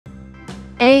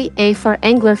A for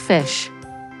anglerfish.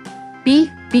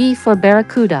 B for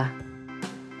barracuda.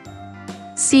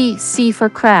 C for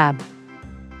crab.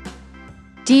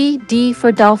 D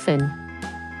for dolphin.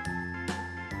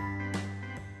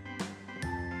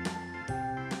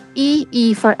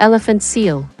 E for elephant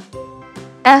seal.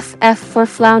 F for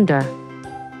flounder.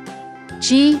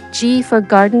 G for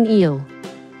garden eel.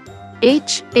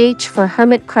 H for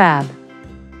hermit crab.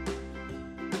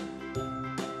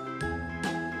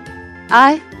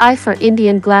 I for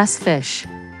Indian glassfish.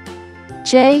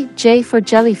 J for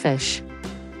jellyfish.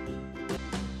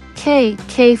 K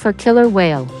for killer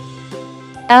whale.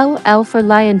 L for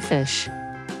lionfish.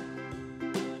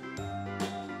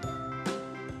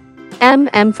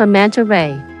 M for Manta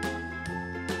Ray.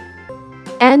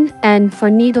 N for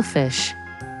needlefish.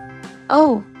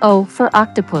 O for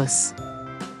octopus.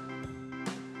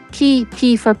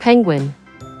 P for penguin.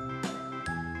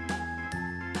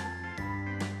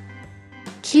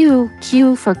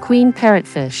 Q for queen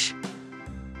parrotfish.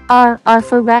 R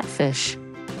for ratfish.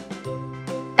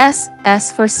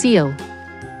 S for seal.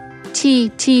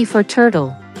 T for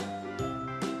turtle.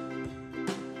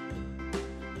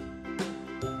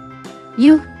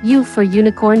 U for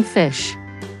unicorn fish.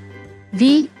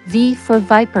 V for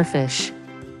viperfish.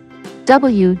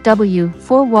 W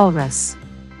for walrus.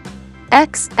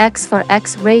 X for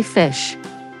X-ray fish.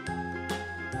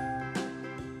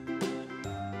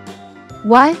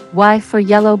 Y for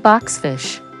yellow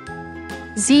boxfish.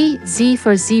 Z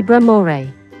for zebra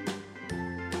moray.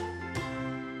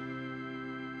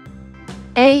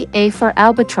 A for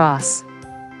albatross.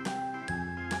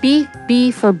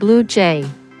 B for blue jay.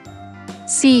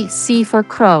 C for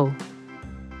crow.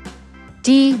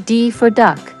 D for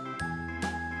duck.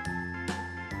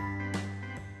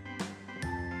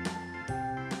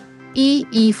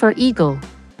 E for eagle.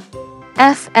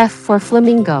 F for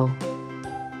flamingo.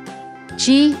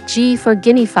 G for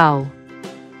guinea fowl.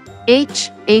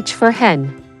 H for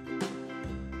hen.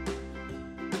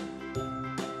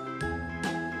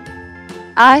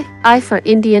 I for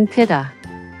Indian pitta.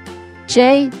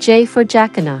 J for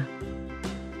jacana.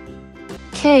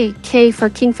 K for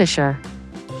kingfisher.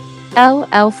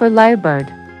 L for lyrebird.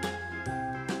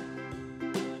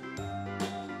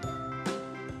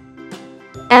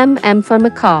 M for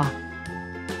macaw.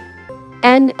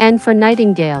 N for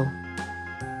nightingale.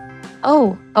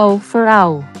 O for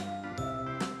owl.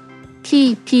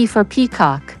 P for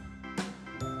peacock.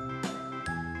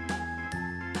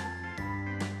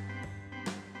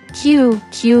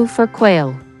 Q for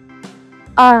quail.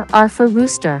 R for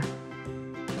rooster.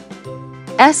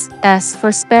 S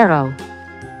for sparrow.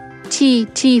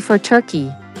 T for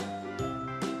turkey.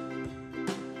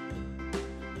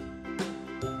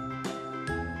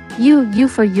 U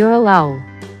for Ural owl.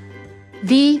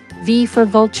 V for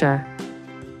vulture.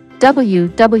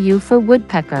 W for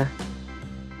woodpecker.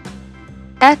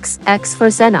 X for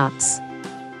xenops.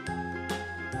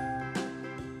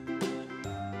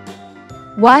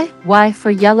 Y for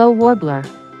yellow warbler.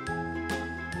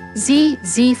 Z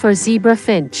for zebra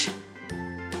finch.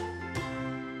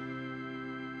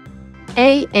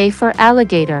 A for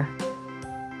alligator.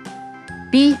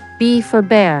 B for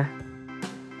bear.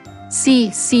 C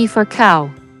for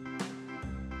cow.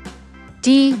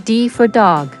 D for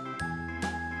dog.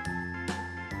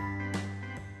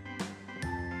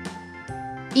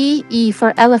 E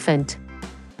for elephant.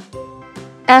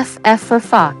 F for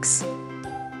fox.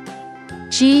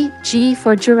 G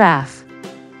for giraffe.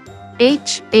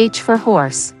 H for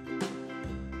horse.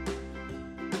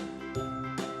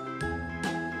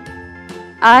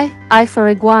 I for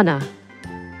iguana.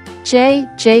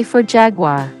 J for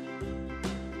jaguar.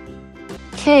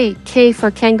 K for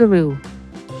kangaroo.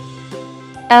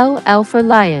 L for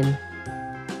lion.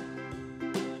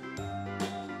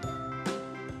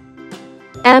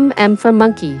 M for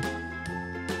monkey.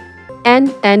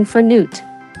 N for newt.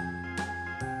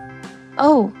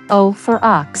 O for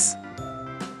ox.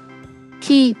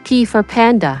 P for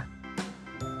panda.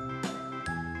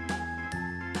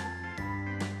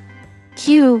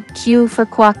 Q for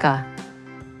quokka.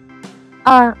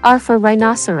 R for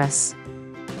rhinoceros.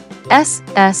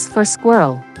 S for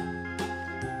squirrel.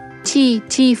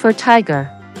 T for tiger.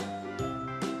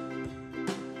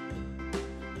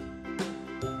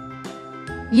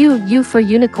 U for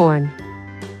unicorn.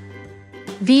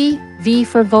 V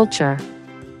for vulture.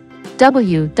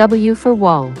 W for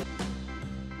wall.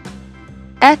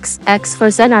 X for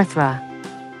xenarthra.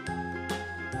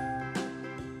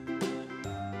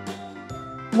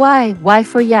 Y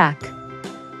for yak.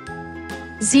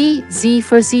 Z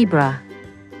for zebra.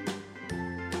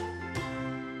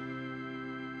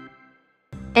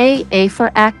 A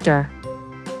for actor.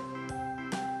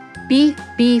 B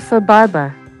for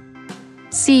barber.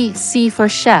 C for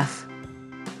chef.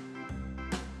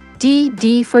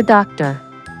 D for doctor.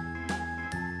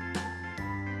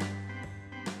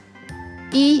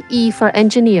 E for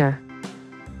engineer.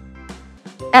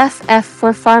 F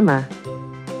for farmer.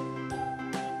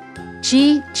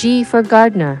 G for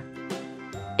gardener.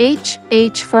 H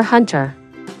for hunter.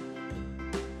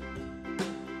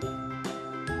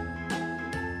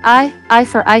 I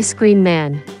for ice cream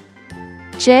man.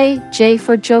 J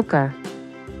for joker.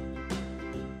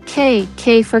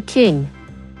 K for king.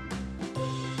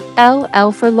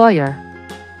 L for lawyer.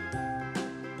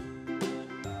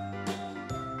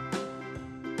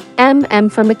 M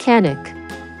for mechanic.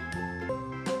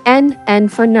 N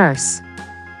for nurse.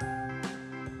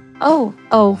 O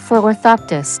for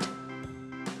orthoptist.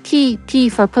 P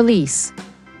for police.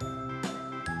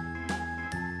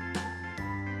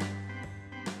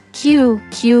 Q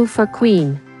for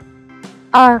queen.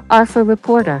 R for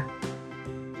reporter.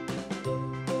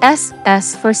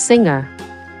 S for singer.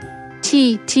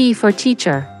 T for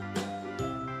teacher.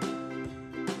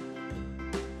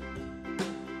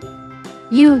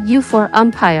 U for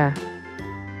umpire.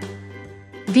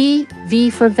 V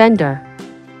for vendor.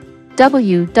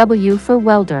 W for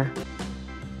welder.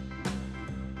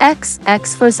 X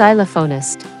for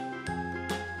xylophonist.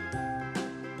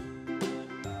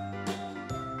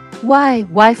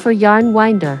 Y for yarn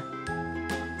winder.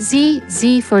 Z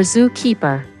for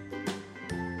zookeeper.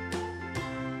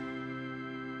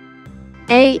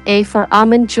 A for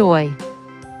almond joy.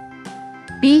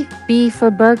 B for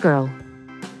burgirl.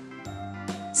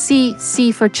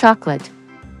 C for chocolate.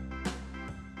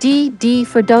 D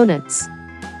for donuts.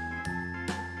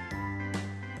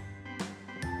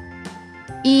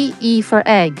 E for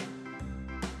egg.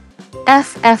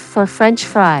 F for French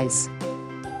fries.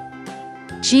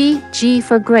 G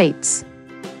for grapes.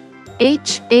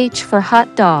 H for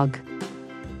hot dog.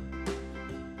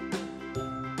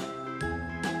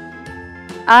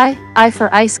 I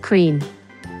for ice cream.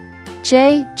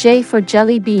 J for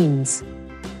jelly beans.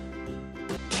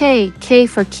 K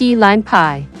for key lime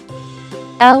pie.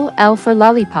 L for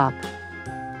lollipop.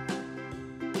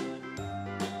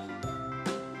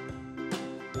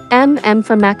 M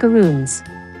for macaroons.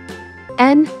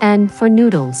 N for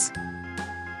noodles.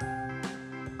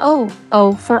 O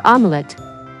for omelette.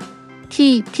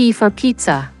 P for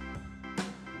pizza.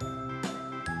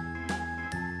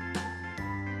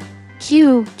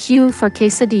 Q for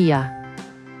quesadilla.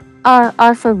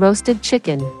 R for roasted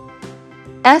chicken.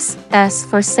 S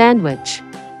for sandwich.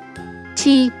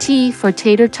 T for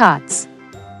tater tots.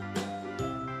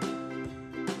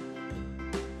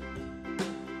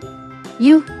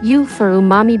 U for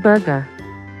umami burger.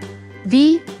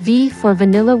 V for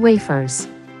vanilla wafers.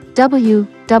 W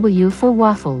for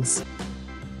waffles.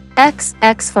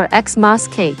 X for Xmas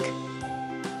cake.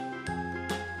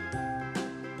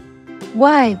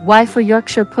 Y for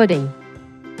Yorkshire pudding.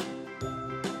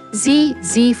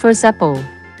 Z for Zeppel.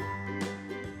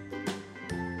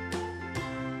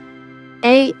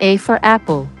 A for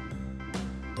apple.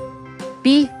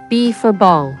 B for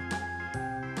ball.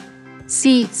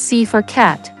 C for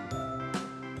cat.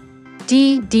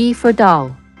 D for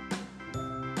doll.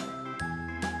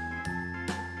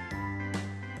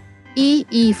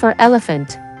 E for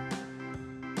elephant.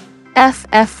 F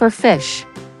for fish.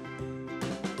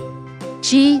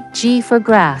 G for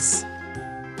grass.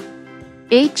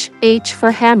 H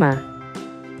for hammer.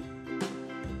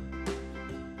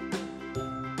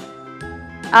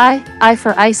 I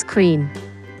for ice cream.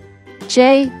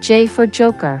 J for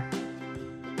joker.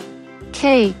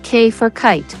 K for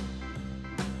kite.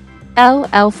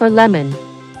 L for lemon.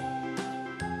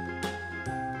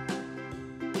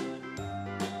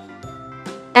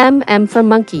 M for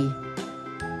monkey.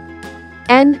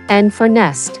 N for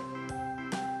nest.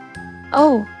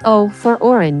 O for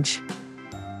orange.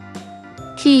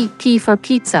 P for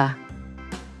pizza.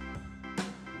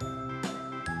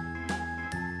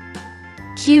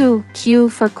 Q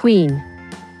for queen.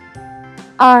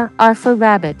 R for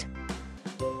rabbit.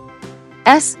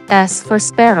 S for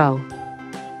sparrow.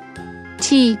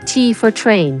 T for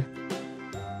train.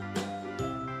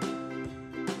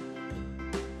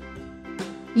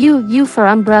 U for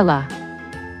umbrella.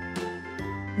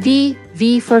 V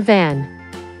for van.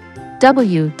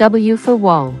 W for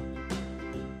wall.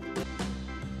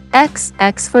 X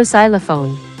for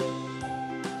xylophone.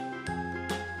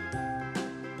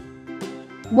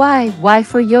 Y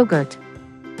for yogurt.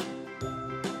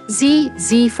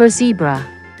 Z for zebra.